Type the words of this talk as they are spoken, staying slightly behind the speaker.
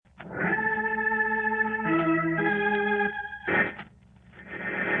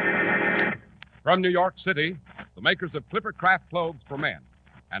From New York City, the makers of Clipper Craft clothes for men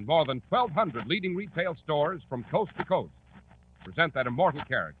and more than 1,200 leading retail stores from coast to coast present that immortal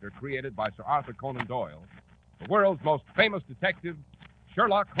character created by Sir Arthur Conan Doyle, the world's most famous detective,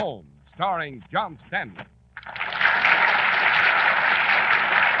 Sherlock Holmes, starring John Stanley.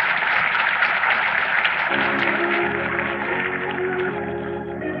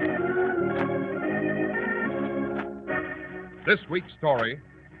 This week's story,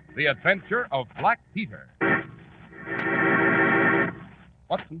 The Adventure of Black Peter.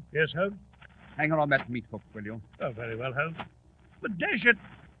 Watson? Yes, Holmes? Hang on that meat hook, will you? Oh, very well, Holmes. But dash it,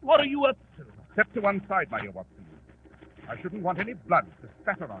 what are you up to? Step to one side, my dear Watson. I shouldn't want any blood to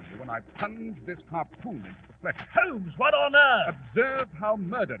spatter on you when I plunge this harpoon into the flesh. Holmes, what on earth? Observe how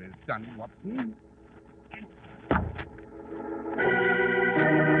murder is done, Watson.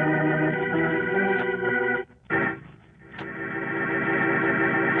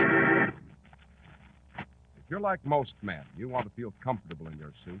 If you're like most men, you want to feel comfortable in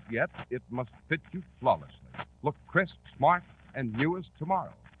your suit, yet it must fit you flawlessly. Look crisp, smart, and new as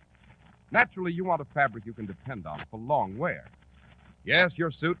tomorrow. Naturally, you want a fabric you can depend on for long wear. Yes,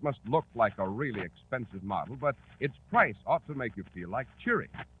 your suit must look like a really expensive model, but its price ought to make you feel like cheering.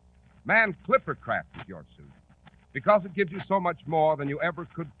 Man, Clipper Craft is your suit, because it gives you so much more than you ever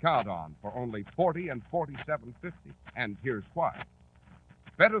could count on for only $40 and $47.50. And here's why.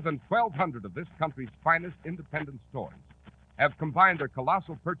 Better than 1,200 of this country's finest independent stores have combined their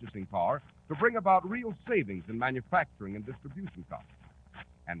colossal purchasing power to bring about real savings in manufacturing and distribution costs.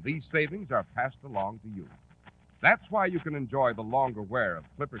 And these savings are passed along to you. That's why you can enjoy the longer wear of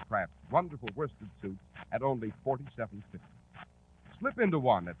Clipper Craft's wonderful worsted suits at only $47.50. Slip into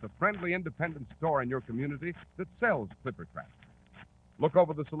one at the friendly independent store in your community that sells Clipper Craft. Look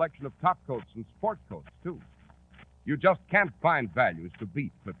over the selection of top coats and sport coats, too. You just can't find values to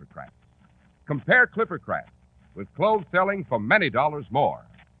beat Clipper Craft. Compare Clipper Craft with clothes selling for many dollars more.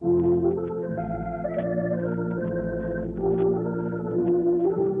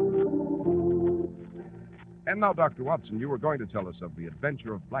 And now, Dr. Watson, you were going to tell us of the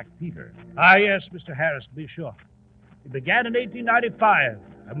adventure of Black Peter. Ah, yes, Mr. Harris, to be sure. It began in 1895,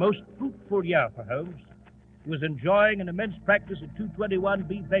 a most fruitful year for Holmes. He was enjoying an immense practice at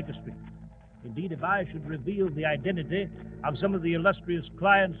 221B Baker Street. Indeed, if I should reveal the identity of some of the illustrious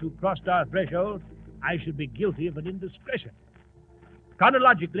clients who crossed our threshold, I should be guilty of an indiscretion.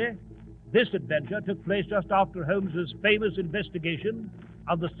 Chronologically, this adventure took place just after Holmes's famous investigation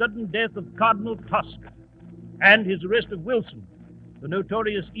of the sudden death of Cardinal Tosca and his arrest of Wilson, the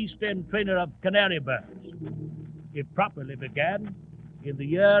notorious East End trainer of canary birds. It properly began in the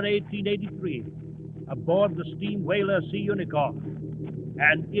year 1883 aboard the steam whaler Sea Unicorn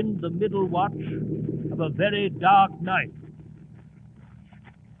and in the middle watch of a very dark night.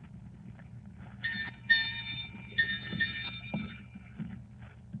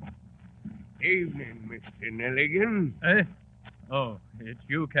 Evening, Mr. Nelligan. Eh? Oh, it's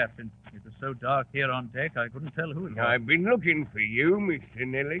you, Captain. It was so dark here on deck, I couldn't tell who it was. I've been looking for you, Mr.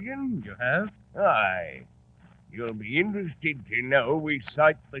 Nelligan. You have? Aye. You'll be interested to know we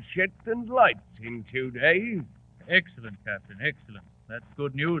sight the Shetland Lights in 2 days. Excellent, Captain, excellent. That's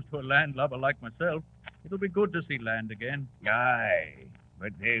good news to a landlubber like myself. It'll be good to see land again. Aye,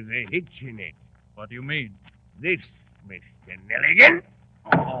 but there's a hitch in it. What do you mean? This, Mr. Nelligan.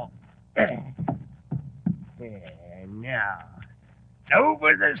 Oh. There, now.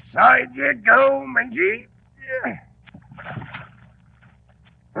 Over the side you go, Mingy.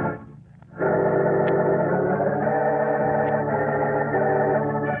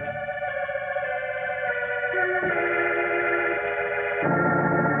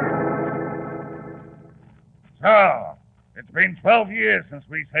 So, it's been 12 years since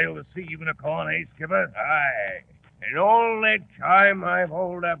we sailed the Sea Unicorn, eh, Skipper? Aye. And all that time I've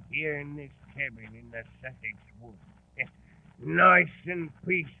holed up here in this cabin in the Sussex woods. Nice and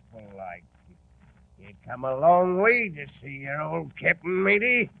peaceful like. You come a long way to see your old captain,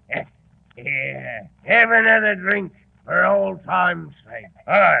 matey. Here, have another drink for old time's sake.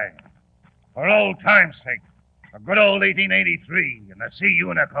 Aye, for old time's sake. For good old 1883 and the Sea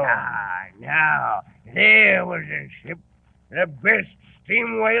Unicorn. Ah, now, there was a ship, the best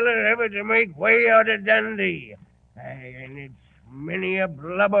steam whaler ever to make way out of Dundee. Aye, and it's many a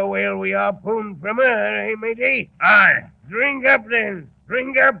blubber whale we harpooned from her, eh, matey? Aye. Drink up, then.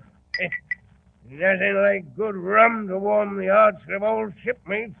 Drink up. Nothing like good rum to warm the hearts of old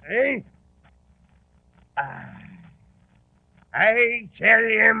shipmates, eh? I tell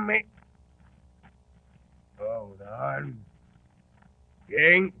you, mate. Hold on. You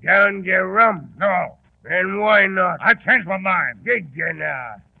ain't down your rum. No. Then why not? I changed my mind. Did you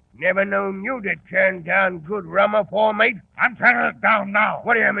now? Never known you to turn down good rum afore, mate. I'm turning it down now.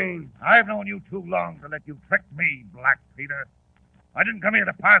 What do you mean? I've known you too long to let you trick me, Black Peter. I didn't come here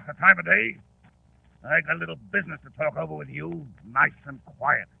to pass the time of day. I got a little business to talk over with you, nice and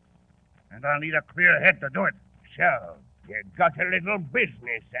quiet. And I'll need a clear head to do it. So, you got a little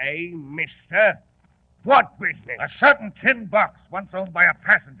business, eh, mister? What business? A certain tin box once owned by a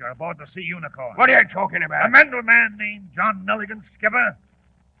passenger aboard the Sea Unicorn. What are you talking about? A Mendel man named John Nelligan, skipper.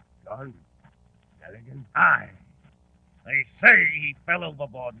 John Nelligan? Aye. They say he fell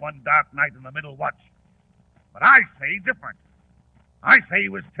overboard one dark night in the middle watch. But I say different. I say he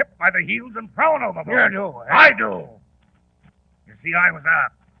was tipped by the heels and thrown overboard. You do, eh? I do. You see, I was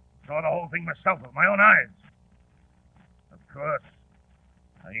aft. Saw the whole thing myself with my own eyes. Of course,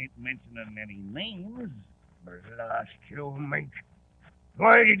 I ain't mentioning any names. Blast you, mate.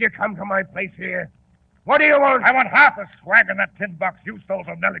 Why did you come to my place here? What do you want? I want half the swag in that tin box you stole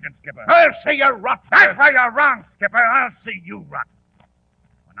from Nelligan, Skipper. I'll see you rot. That's why you're wrong, Skipper. I'll see you rot.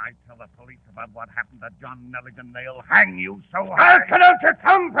 When I tell the police about what happened to John Nelligan, they'll hang you so high. I'll cut out your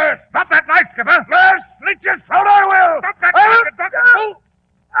tongue first. Stop that knife, Skipper. I'll slit your throat, I will. Stop that knife, you drunken fool.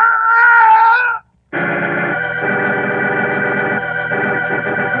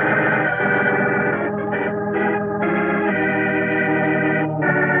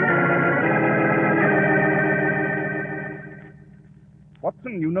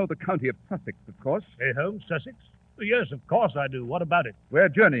 Watson, you know the county of Sussex, of course. Hey, Holmes, Sussex? Yes, of course I do. What about it? We're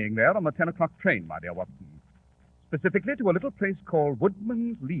journeying there on the 10 o'clock train, my dear Watson. Specifically to a little place called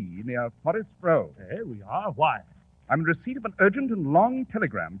Woodman's Lee near Forest Row. Here we are. Why? I'm in receipt of an urgent and long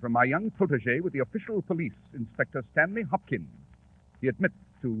telegram from my young protege with the official police, Inspector Stanley Hopkins. He admits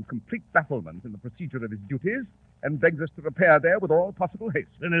to complete bafflement in the procedure of his duties and begs us to repair there with all possible haste.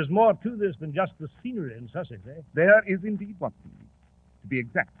 Then there's more to this than just the scenery in Sussex, eh? There is indeed, Watson. To be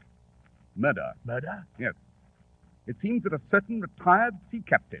exact, murder. Murder? Yes. It seems that a certain retired sea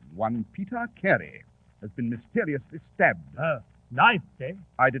captain, one Peter Carey, has been mysteriously stabbed. Knifed, eh?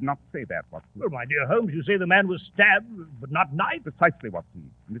 I did not say that, Watson. Well, my dear Holmes, you say the man was stabbed, but not knifed? Precisely, Watson.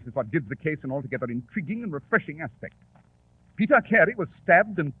 And this is what gives the case an altogether intriguing and refreshing aspect. Peter Carey was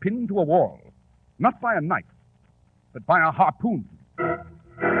stabbed and pinned to a wall, not by a knife, but by a harpoon.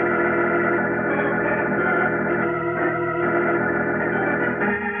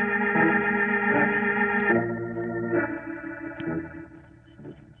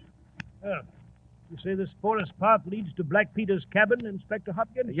 You say this forest path leads to Black Peter's cabin, Inspector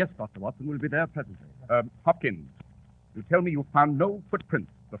Hopkins? Yes, Dr. Watson. We'll be there presently. Hopkins, you tell me you found no footprints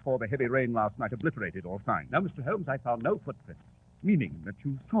before the heavy rain last night obliterated all signs. No, Mr. Holmes, I found no footprints. Meaning that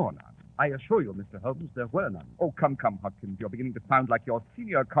you saw none. I assure you, Mr. Holmes, there were none. Oh, come, Hopkins. You're beginning to sound like your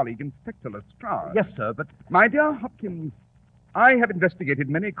senior colleague, Inspector Lestrade. Yes, sir, but... My dear Hopkins, I have investigated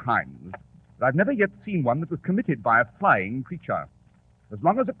many crimes, but I've never yet seen one that was committed by a flying creature. As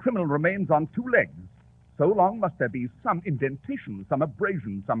long as a criminal remains on two legs, so long must there be some indentation, some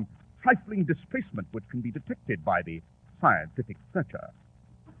abrasion, some trifling displacement which can be detected by the scientific searcher.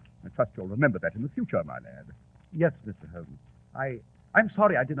 I trust you'll remember that in the future, my lad. Yes, Mr. Holmes. I'm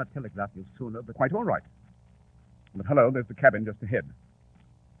sorry I did not telegraph you sooner, but... Quite all right. But hello, there's the cabin just ahead.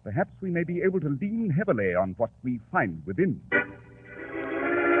 Perhaps we may be able to lean heavily on what we find within.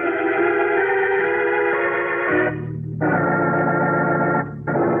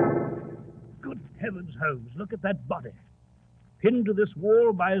 Good heavens, Holmes, look at that body. Pinned to this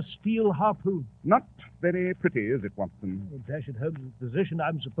wall by a steel harpoon. Not very pretty, is it, Watson? Oh, dash it, Holmes, in the position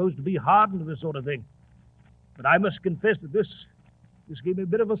I'm supposed to be hardened to this sort of thing. But I must confess that this gave me a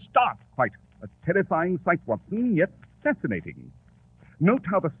bit of a start. Quite. A terrifying sight, Watson, yet fascinating. Note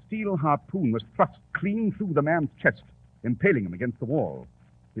how the steel harpoon was thrust clean through the man's chest, impaling him against the wall.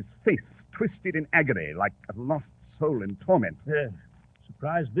 His face twisted in agony like a lost soul in torment.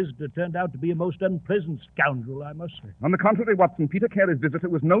 Surprised visitor turned out to be a most unpleasant scoundrel, I must say. On the contrary, Watson, Peter Carey's visitor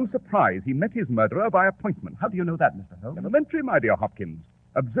was no surprise. He met his murderer by appointment. How do you know that, Mr. Holmes? Elementary, my dear Hopkins.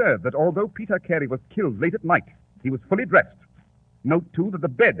 Observe that although Peter Carey was killed late at night, he was fully dressed. Note, too, that the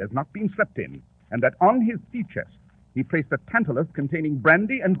bed has not been slept in, and that on his sea chest he placed a tantalus containing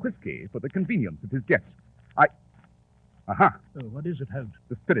brandy and whiskey for the convenience of his guests. Aha! Oh, what is it, Holmes?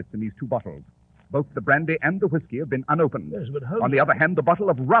 The spirits in these two bottles. Both the brandy and the whiskey have been unopened. Yes, but Holmes... On the other hand, the bottle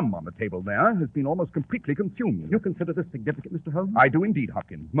of rum on the table there has been almost completely consumed. You consider this significant, Mr. Holmes? I do indeed,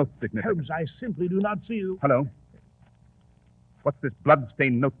 Hopkins. Most significant. Holmes, I simply do not see you. Hello? What's this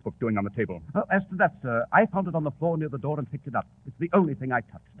blood-stained notebook doing on the table? Oh, as to that, sir, I found it on the floor near the door and picked it up. It's the only thing I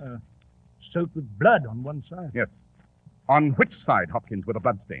touched. Soaked with blood on one side. Yes. On which side, Hopkins, were the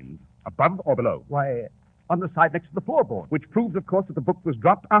bloodstains? Above or below? Why, on the side next to the floorboard. Which proves, of course, that the book was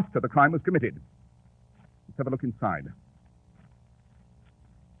dropped after the crime was committed. Let's have a look inside.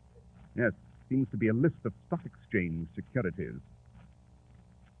 Yes, seems to be a list of stock exchange securities.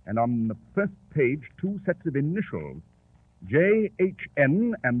 And on the first page, two sets of initials,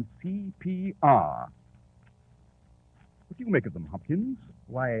 JHN and CPR. What do you make of them, Hopkins?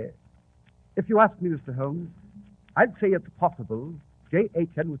 Why, if you ask me, Mr. Holmes, I'd say it's possible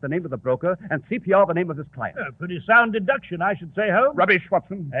J.H.N. was the name of the broker and CPR the name of his client. Pretty sound deduction, I should say, Holmes. Rubbish,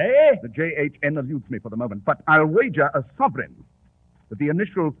 Watson. Eh? The J.H.N. eludes me for the moment, but I'll wager a sovereign that the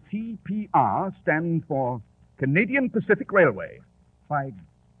initial CPR stands for Canadian Pacific Railway. By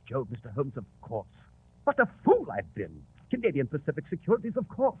Jove, Mr. Holmes, of course. What a fool I've been. Canadian Pacific Securities, of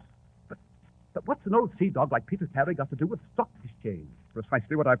course. But what's an old sea dog like Peter Carey got to do with stock exchange?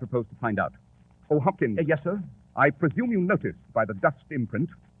 Precisely what I propose to find out. Oh, Hopkins. Yes, sir? I presume you noticed by the dust imprint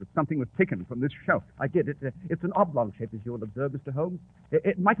that something was taken from this shelf. I did. It's an oblong shape, as you'll observe, Mr. Holmes.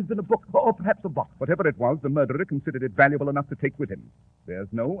 It might have been a book, or perhaps a box. Whatever it was, the murderer considered it valuable enough to take with him. There's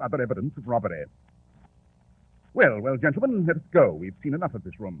no other evidence of robbery. Well, gentlemen, let's go. We've seen enough of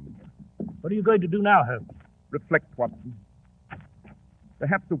this room. What are you going to do now, Holmes? Reflect, Watson.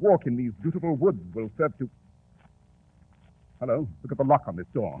 Perhaps a walk in these beautiful woods will serve to... Hello, look at the lock on this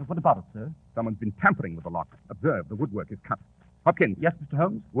door. What about it, sir? Someone's been tampering with the lock. Observe, the woodwork is cut. Hopkins. Yes, Mr.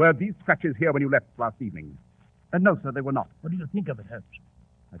 Holmes? Were these scratches here when you left last evening? No, sir, they were not. What do you think of it, Holmes?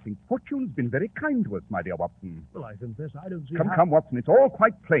 I think Fortune's been very kind to us, my dear Watson. Well, I confess I don't see Come, Watson, it's all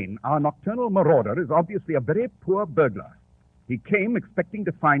quite plain. Our nocturnal marauder is obviously a very poor burglar. He came expecting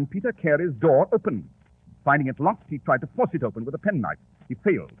to find Peter Carey's door open. Finding it locked, he tried to force it open with a penknife. He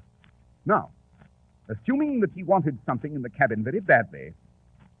failed. Now, assuming that he wanted something in the cabin very badly,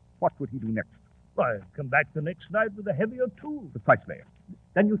 what would he do next? Why, come back the next night with a heavier tool. Precisely.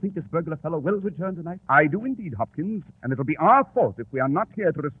 Then you think this burglar fellow will return tonight? I do indeed, Hopkins, and it'll be our fault if we are not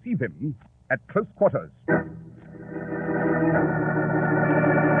here to receive him at close quarters.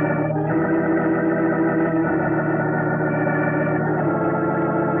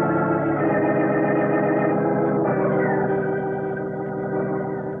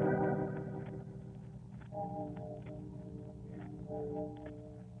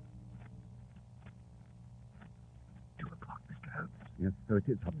 Yes, so it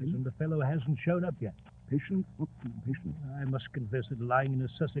is, Hopkins. And the fellow hasn't shown up yet. Patience, Watson, patience. I must confess that lying in a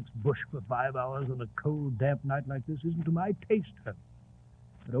Sussex bush for 5 hours on a cold, damp night like this isn't to my taste, Holmes.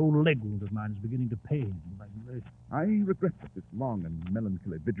 That old leg wound of mine is beginning to pain. I regret that this long and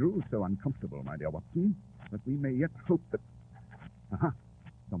melancholy vigil is so uncomfortable, my dear Watson, but we may yet hope that... Aha,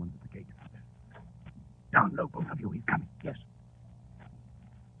 someone's at the gate. Down low, both of you. He's coming. Yes.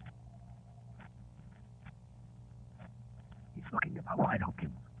 He's looking about wide,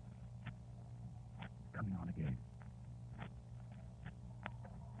 Hopkins. Coming on again.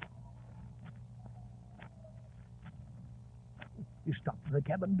 He stopped at the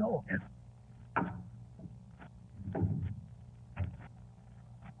cabin door. Yes.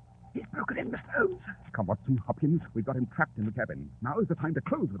 He's broken in, Mr. Holmes. Come, Watson, Hopkins. We've got him trapped in the cabin. Now is the time to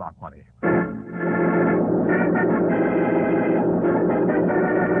close with our quarry.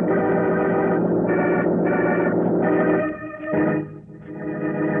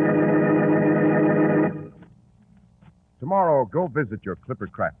 Tomorrow, go visit your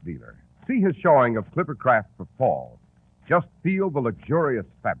Clippercraft dealer. See his showing of Clippercraft for fall. Just feel the luxurious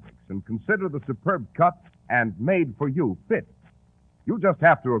fabrics and consider the superb cut and made-for-you fit. You just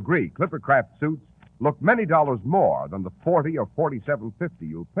have to agree Clippercraft suits look many dollars more than the $40 or $47.50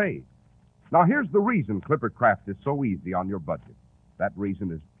 you'll pay. Now, here's the reason Clippercraft is so easy on your budget. That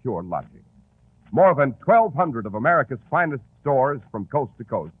reason is pure logic. More than 1,200 of America's finest stores from coast to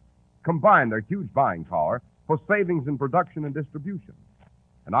coast combine their huge buying power for savings in production and distribution.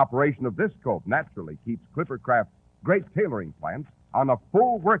 An operation of this scope naturally keeps Clippercraft's great tailoring plants on a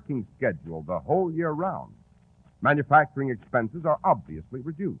full working schedule the whole year round. Manufacturing expenses are obviously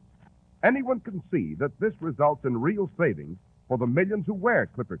reduced. Anyone can see that this results in real savings for the millions who wear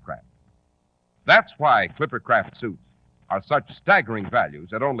Clippercraft. That's why Clippercraft suits are such staggering values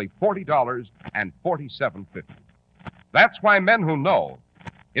at only $40 and $47.50. That's why men who know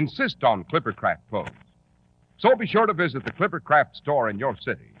insist on Clippercraft clothes. So be sure to visit the Clippercraft store in your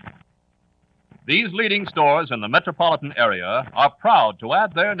city. These leading stores in the metropolitan area are proud to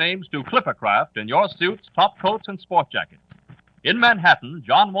add their names to Clippercraft in your suits, top coats, and sport jackets. In Manhattan,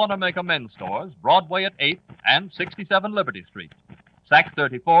 John Wanamaker Men's Stores, Broadway at 8th and 67 Liberty Street. Saks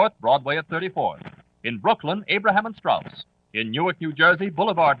 34th, Broadway at 34th. In Brooklyn, Abraham and Strauss. In Newark, New Jersey,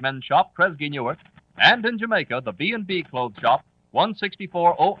 Boulevard Men's Shop, Kresge Newark. And in Jamaica, the B&B Clothes Shop,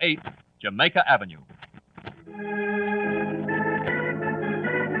 16408 Jamaica Avenue.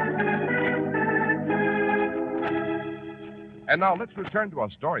 And now let's return to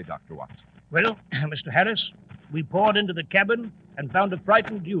our story, Dr. Watson. Well, Mr. Harris, we poured into the cabin and found a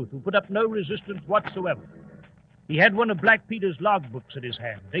frightened youth who put up no resistance whatsoever. He had one of Black Peter's logbooks in his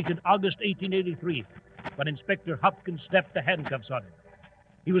hand, dated August 1883, when Inspector Hopkins snapped the handcuffs on him.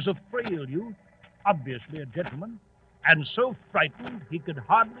 He was a frail youth, obviously a gentleman, and so frightened he could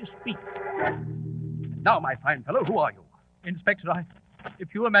hardly speak. Now, my fine fellow, who are you? Inspector,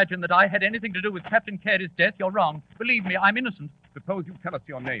 if you imagine that I had anything to do with Captain Carey's death, you're wrong. Believe me, I'm innocent. Suppose you tell us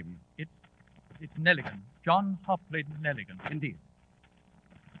your name. It's Nelligan. John Hopley Nelligan. Indeed.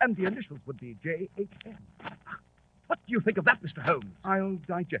 And the initials would be J.H.N. What do you think of that, Mr. Holmes? I'll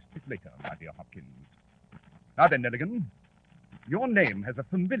digest it later, my dear Hopkins. Now then, Nelligan, your name has a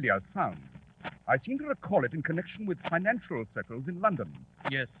familiar sound. I seem to recall it in connection with financial circles in London.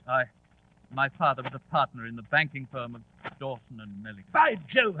 Yes, my father was a partner in the banking firm of Dawson and Nelligan. By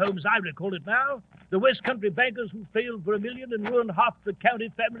Jove, Holmes, I recall it now. The West Country bankers who failed for $1 million and ruined half the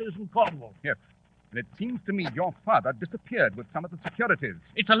county families in Cornwall. Yes. And it seems to me your father disappeared with some of the securities.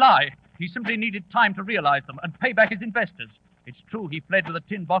 It's a lie. He simply needed time to realize them and pay back his investors. It's true he fled with a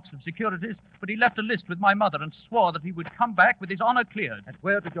tin box of securities, but he left a list with my mother and swore that he would come back with his honor cleared. And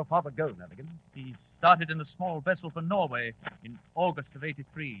where did your father go, Nelligan? He started in a small vessel for Norway in August of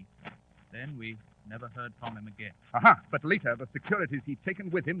 '83. Then we never heard from him again. Aha, but later the securities he'd taken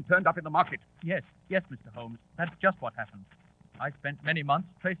with him turned up in the market. Yes, Mr. Holmes. That's just what happened. I spent many months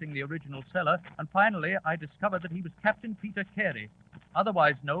tracing the original seller, and finally I discovered that he was Captain Peter Carey,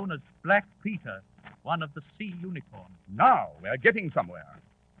 otherwise known as Black Peter, one of the Sea Unicorns. Now we're getting somewhere.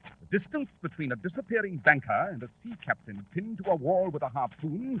 The distance between a disappearing banker and a sea captain pinned to a wall with a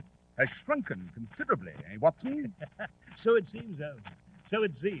harpoon has shrunken considerably, eh, Watson? So it seems, Holmes. So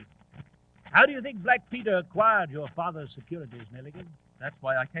it seems. How do you think Black Peter acquired your father's securities, Nelligan? That's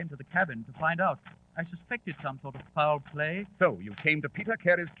why I came to the cabin to find out. I suspected some sort of foul play. So you came to Peter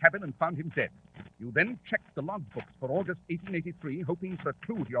Carey's cabin and found him dead. You then checked the logbooks for August 1883, hoping for a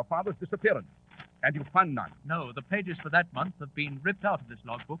clue to your father's disappearance. And you found none. No, the pages for that month have been ripped out of this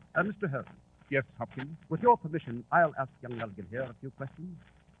logbook. Mr. Holmes, Yes, Hopkins? with your permission, I'll ask young Nelligan here a few questions.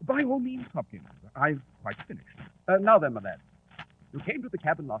 By all means, Hopkins. I've quite finished. Now then, my lad. You came to the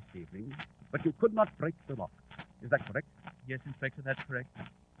cabin last evening, but you could not break the lock. Is that correct? Yes, Inspector, that's correct.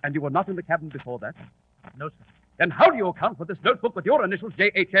 And you were not in the cabin before that? No, sir. Then how do you account for this notebook with your initials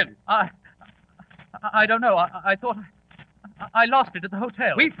J.H.N.? I don't know. I thought I lost it at the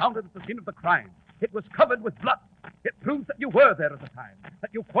hotel. We found it at the scene of the crime. It was covered with blood. It proves that you were there at the time, that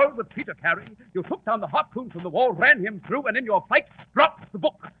you quarreled with Peter Carey, you took down the harpoon from the wall, ran him through, and in your fight, dropped the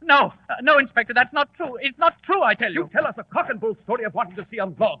book. No, Inspector, that's not true. It's not true, I tell you. You tell us a cock and bull story of wanting to see a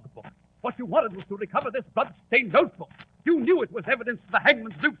logbook. What you wanted was to recover this blood-stained notebook. You knew it was evidence of the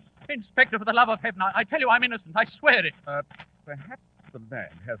hangman's noose. Inspector, for the love of heaven, I tell you I'm innocent. I swear it. Perhaps the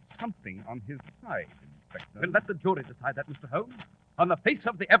lad has something on his side, Inspector. Then let the jury decide that, Mr. Holmes. On the face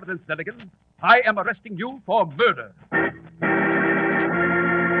of the evidence, Nelligan, I am arresting you for murder.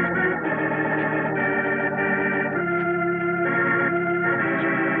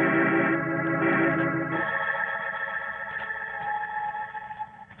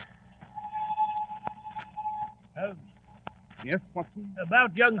 Holmes, Yes, Watson?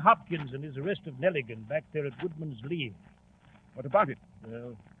 about young Hopkins and his arrest of Nelligan back there at Woodman's Lee. What about it?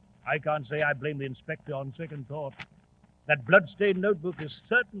 Well, I can't say I blame the inspector on second thought. That blood-stained notebook is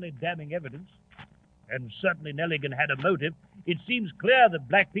certainly damning evidence. And certainly Nelligan had a motive. It seems clear that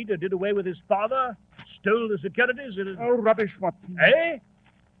Black Peter did away with his father, stole the securities, and... Oh, rubbish, Watson. Eh?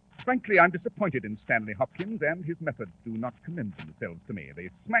 Frankly, I'm disappointed in Stanley Hopkins, and his methods do not commend themselves to me. They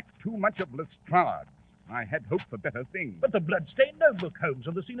smack too much of Lestrade. I had hoped for better things. But the blood-stained notebook, Holmes,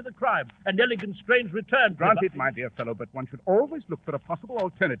 on the scene of the crime, and Nelligan's strange return... Granted, my dear fellow, but one should always look for a possible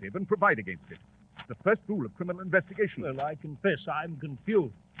alternative and provide against it. It's the first rule of criminal investigation. Well, I confess I'm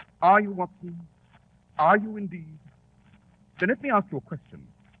confused. Are you, Watson? Are you indeed? Then let me ask you a question.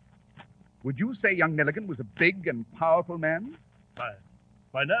 Would you say young Nelligan was a big and powerful man?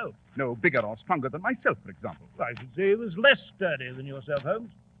 Why, no. No, bigger or stronger than myself, for example. I should say he was less sturdy than yourself,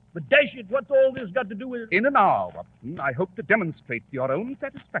 Holmes. But dash it, what's all this got to do with... In an hour, Watson, I hope to demonstrate to your own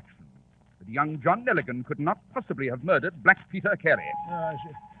satisfaction that young John Nelligan could not possibly have murdered Black Peter Carey. I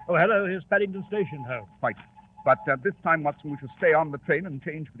see. Oh, hello, here's Paddington Station, Holmes. Quite. But this time, Watson, we shall stay on the train and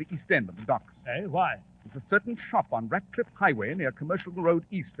change for the east end of the docks. Eh, why? There's a certain shop on Ratcliffe Highway near Commercial Road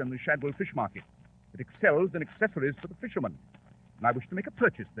East and the Shadwell Fish Market. It excels in accessories for the fishermen. And I wish to make a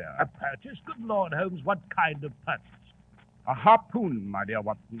purchase there. A purchase? Good Lord, Holmes, what kind of purchase? A harpoon, my dear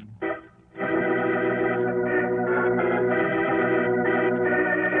Watson.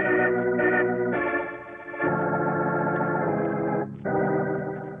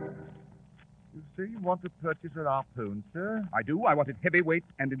 want to purchase a harpoon, sir? I do. I want it heavyweight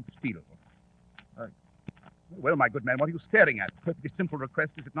and in steel. Well, my good man, what are you staring at? Perfectly simple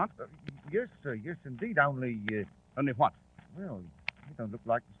request, is it not? Yes, sir. Yes, indeed. Only, Only what? well, you don't look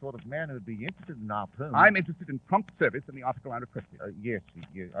like the sort of man who'd be interested in a harpoon. I'm interested in prompt service in the article I requested. Yes,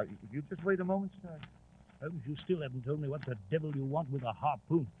 yes. If you just wait a moment, sir. Holmes, you still haven't told me what the devil you want with a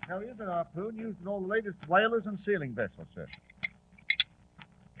harpoon. Now, here's a harpoon used in all the latest whalers and sailing vessels, sir.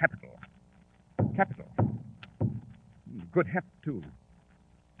 Capital. Capital. Good heft, too.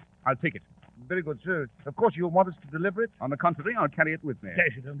 I'll take it. Very good, sir. Of course, you'll want us to deliver it? On the contrary, I'll carry it with me.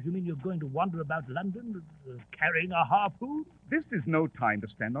 Dash it, Holmes, you mean you're going to wander about London carrying a harpoon? This is no time to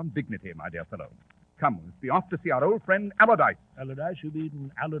stand on dignity, my dear fellow. Come, let's be off to see our old friend Allardyce. Allardyce? You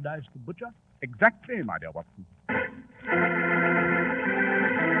mean Allardyce the butcher? Exactly, my dear Watson.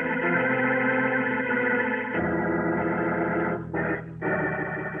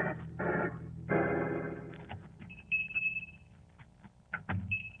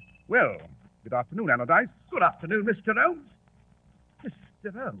 Well, good afternoon, Allardyce. Good afternoon, Mr. Holmes.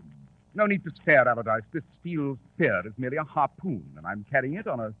 Mr. Holmes. No need to stare, Allardyce. This steel spear is merely a harpoon, and I'm carrying it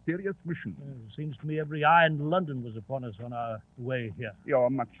on a serious mission. Seems to me every eye in London was upon us on our way here. You're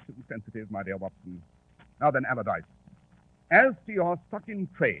much too sensitive, my dear Watson. Now then, Allardyce, as to your stock in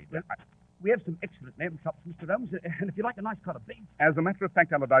trade, We have some excellent lamb chops, Mr. Holmes, and if you like a nice cut of beef. as a matter of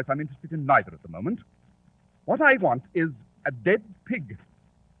fact, Allardyce, I'm interested in neither at the moment. What I want is a dead pig.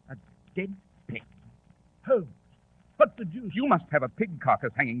 A dead pig. Holmes, what the deuce? You must have a pig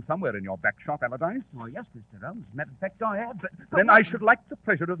carcass hanging somewhere in your back shop, Allardyce. Oh, yes, Mr. Holmes. As a matter of fact, I have, but... Then I should like the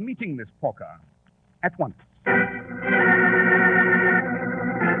pleasure of meeting this porker. At once.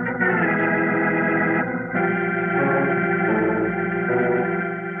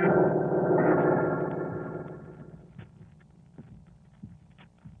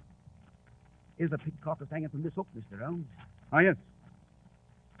 Here's a pig carcass hanging from this hook, Mr. Holmes. Ah, yes.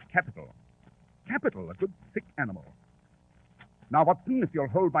 Capital. Capital, a good thick animal. Now, Watson, if you'll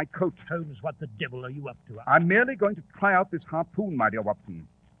hold my coat. Holmes, what the devil are you up to? I'm merely going to try out this harpoon, my dear Watson.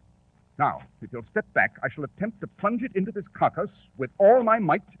 Now, if you'll step back, I shall attempt to plunge it into this carcass with all my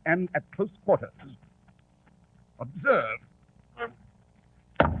might and at close quarters. Observe.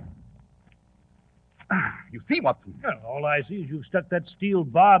 You see, Watson. Well, all I see is you've stuck that steel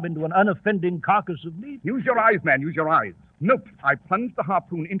barb into an unoffending carcass of meat. Use your eyes, man, use your eyes. Note, I plunged the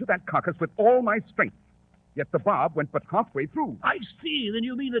harpoon into that carcass with all my strength. Yet the barb went but halfway through. I see. Then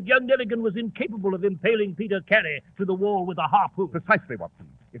you mean that young Nelligan was incapable of impaling Peter Carey to the wall with a harpoon? Precisely, Watson.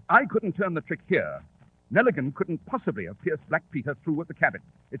 If I couldn't turn the trick here, Nelligan couldn't possibly have pierced Black Peter through at the cabin.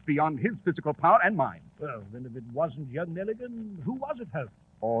 It's beyond his physical power and mine. Well, then if it wasn't young Nelligan, who was it, Holmes?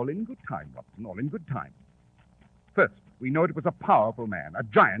 All in good time, Watson, all in good time. First, we know it was a powerful man, a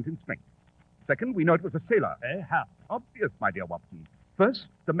giant in strength. Second, we know it was a sailor. How? Obvious, my dear Watson. First,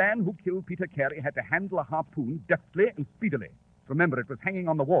 the man who killed Peter Carey had to handle a harpoon deftly and speedily. Remember, it was hanging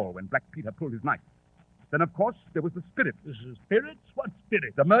on the wall when Black Peter pulled his knife. Then, of course, there was the spirit. Spirits? What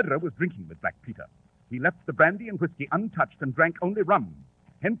spirits? The murderer was drinking with Black Peter. He left the brandy and whiskey untouched and drank only rum.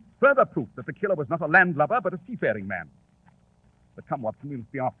 Hence, further proof that the killer was not a landlubber, but a seafaring man. But come, Watson, we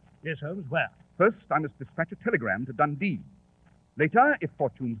must be off. Yes, Holmes, where? First, I must dispatch a telegram to Dundee. Later, if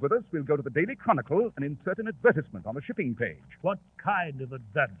fortune's with us, we'll go to the Daily Chronicle and insert an advertisement on the shipping page. What kind of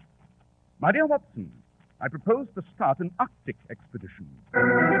advertisement? My dear Watson, I propose to start an Arctic expedition.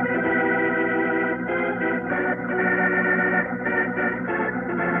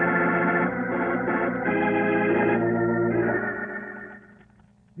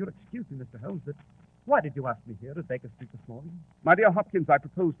 You'll excuse me, Mr. Holmes, but why did you ask me here at Baker Street this morning? My dear Hopkins, I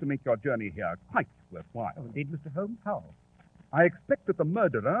propose to make your journey here quite worthwhile. Oh, indeed, Mr. Holmes, how? I expect that the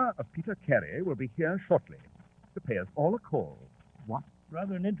murderer of Peter Carey will be here shortly to pay us all a call. What?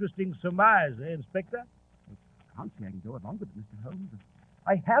 Rather an interesting surmise, eh, Inspector? I can't see I can go along with it, Mr. Holmes.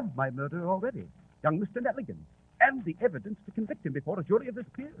 I have my murderer already, young Mr. Nelligan, and the evidence to convict him before a jury of his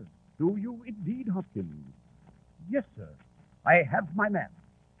peers. Do you indeed, Hopkins? Yes, sir. I have my man.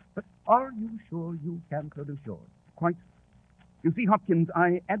 But are you sure you can produce yours? Quite. You see, Hopkins,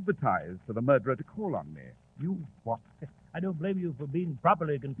 I advertised for the murderer to call on me. You what? I don't blame you for being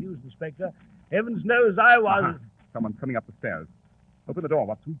properly confused, Inspector. Heavens knows I was. Uh-huh. Someone's coming up the stairs. Open the door,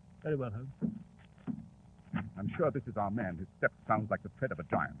 Watson. Very well, Holmes. I'm sure this is our man. His step sounds like the tread of a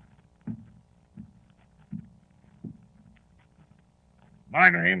giant. My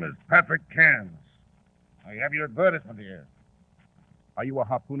name is Patrick Cairns. I have your advertisement here. Are you a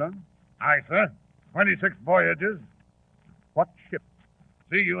harpooner? Aye, sir. 26 voyages. What ship?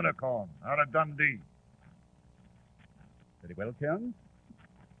 Sea Unicorn, out of Dundee. Very well, Cairns.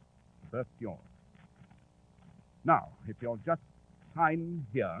 The berth's yours. Now, if you'll just sign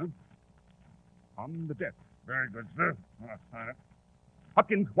here on the desk. Very good, sir. I'll sign it.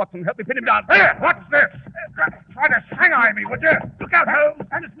 Hopkins, Watson, help me pin him down. Here, what's this? Try to shanghai me, would you? Look out, Holmes.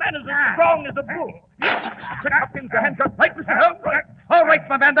 And this man is as strong as a bull. Quick, Hopkins, your hands up. Right, Mr. Holmes. All right,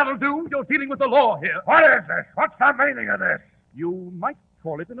 my man, that'll do. You're dealing with the law here. What is this? What's the meaning of this? You might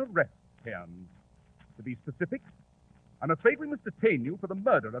call it an arrest, Cairns. To be specific, I'm afraid we must detain you for the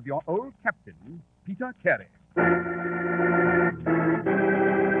murder of your old captain, Peter Carey.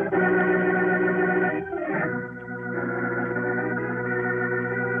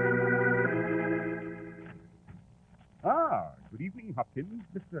 Good evening, Hopkins.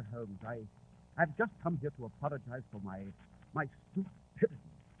 Mr. Holmes, I've just come here to apologize for my stupidity.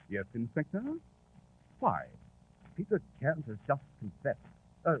 Yes, Inspector? Why? Peter Cairns has just confessed.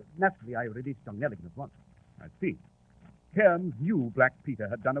 Naturally, I released young Nelligan at once. I see. Cairns knew Black Peter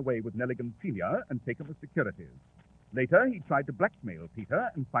had done away with Nelligan Sr. and taken the securities. Later, he tried to blackmail Peter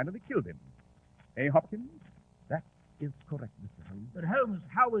and finally killed him. Eh, Hopkins? That is correct, Mr. Holmes. But, Holmes,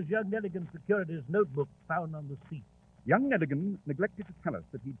 how was young Nelligan's securities notebook found on the seat? Young Nelligan neglected to tell us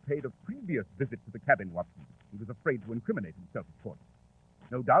that he'd paid a previous visit to the cabin, Watson. He was afraid to incriminate himself, of course.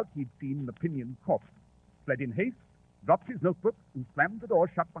 No doubt he'd seen the pinioned corpse, fled in haste, dropped his notebook, and slammed the door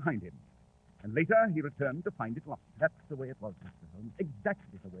shut behind him. And later he returned to find it locked. That's the way it was, Mr. Holmes.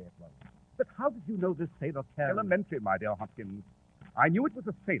 Exactly the way it was. But how did you know this sailor Cairns? Elementary, my dear Hopkins. I knew it was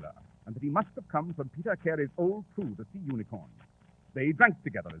a sailor, and that he must have come from Peter Carey's old crew, the Sea Unicorn. They drank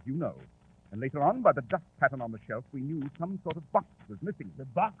together, as you know. And later on, by the dust pattern on the shelf, we knew some sort of box was missing. The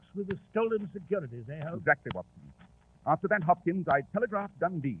box with the stolen securities, eh, Holmes? Exactly, Watson. After that, Hopkins, I telegraphed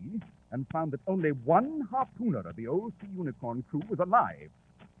Dundee and found that only one harpooner of the old Sea Unicorn crew was alive.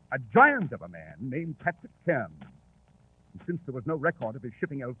 A giant of a man named Patrick Cairns. And since there was no record of his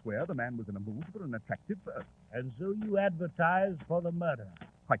shipping elsewhere, the man was in a mood for an attractive berth. And so you advertised for the murder.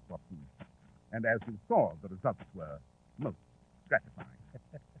 Quite, Watson. And as you saw, the results were most gratifying.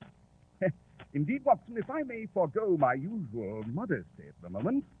 Indeed, Watson, if I may forego my usual modesty for a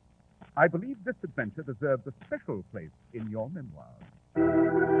moment, I believe this adventure deserves a special place in your memoirs.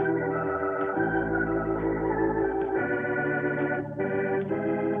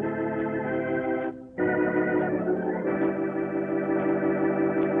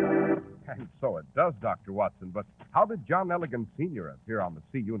 And so it does, Dr. Watson, but how did John Nelligan Sr. appear on the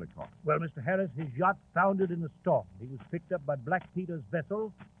Sea Unicorn? Well, Mr. Harris, his yacht foundered in a storm. He was picked up by Black Peter's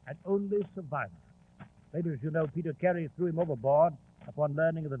vessel and only survivor. Later, as you know, Peter Carey threw him overboard upon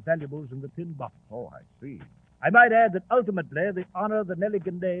learning of the valuables in the tin box. Oh, I see. I might add that ultimately the honor of the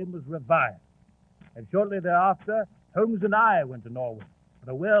Nelligan name was revived. And shortly thereafter, Holmes and I went to Norway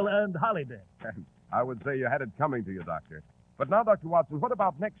for a well-earned holiday. I would say you had it coming to you, Doctor. But now, Dr. Watson, what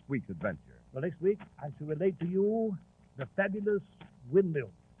about next week's adventure? Well, next week, I shall relate to you the fabulous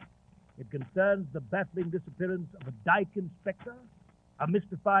windmill. It concerns the baffling disappearance of a dike inspector, a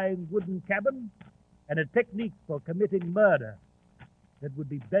mystifying wooden cabin, and a technique for committing murder that would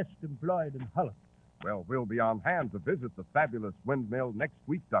be best employed in Holland. Well, we'll be on hand to visit the fabulous windmill next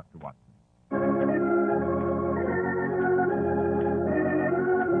week, Dr. Watson.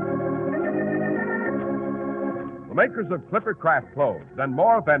 The makers of Clipper Craft clothes and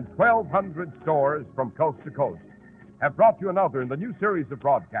more than 1,200 stores from coast to coast have brought you another in the new series of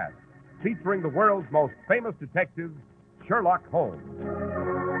broadcasts featuring the world's most famous detective, Sherlock Holmes.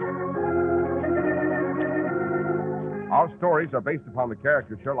 Our stories are based upon the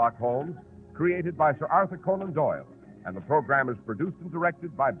character Sherlock Holmes, created by Sir Arthur Conan Doyle, and the program is produced and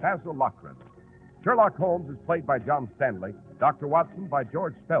directed by Basil Loughrane. Sherlock Holmes is played by John Stanley, Dr. Watson by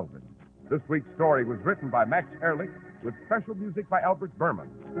George Spelvin. This week's story was written by Max Ehrlich with special music by Albert Berman.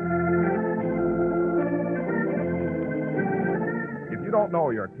 If you don't know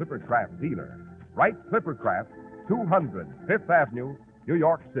your Clipper Craft dealer, write Clipper Craft, 200 Fifth Avenue, New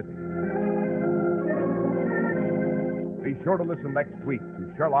York City. Be sure to listen next week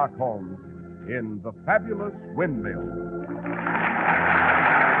to Sherlock Holmes in The Fabulous Windmill.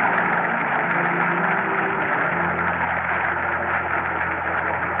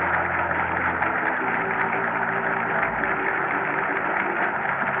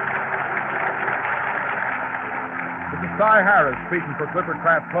 Cy Harris speaking for Clipper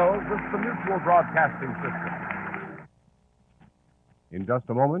Craft Clothes. This is the Mutual Broadcasting System. In just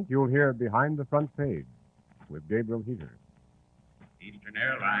a moment, you'll hear Behind the Front Page with Gabriel Heater. Eastern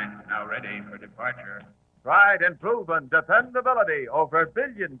Airlines now ready for departure. Tried and proven dependability over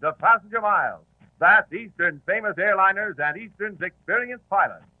billions of passenger miles. That's Eastern's famous airliners and Eastern's experienced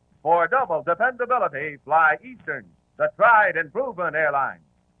pilots. For double dependability, fly Eastern, the tried and proven airline.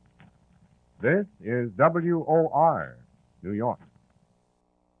 This is WOR, New York.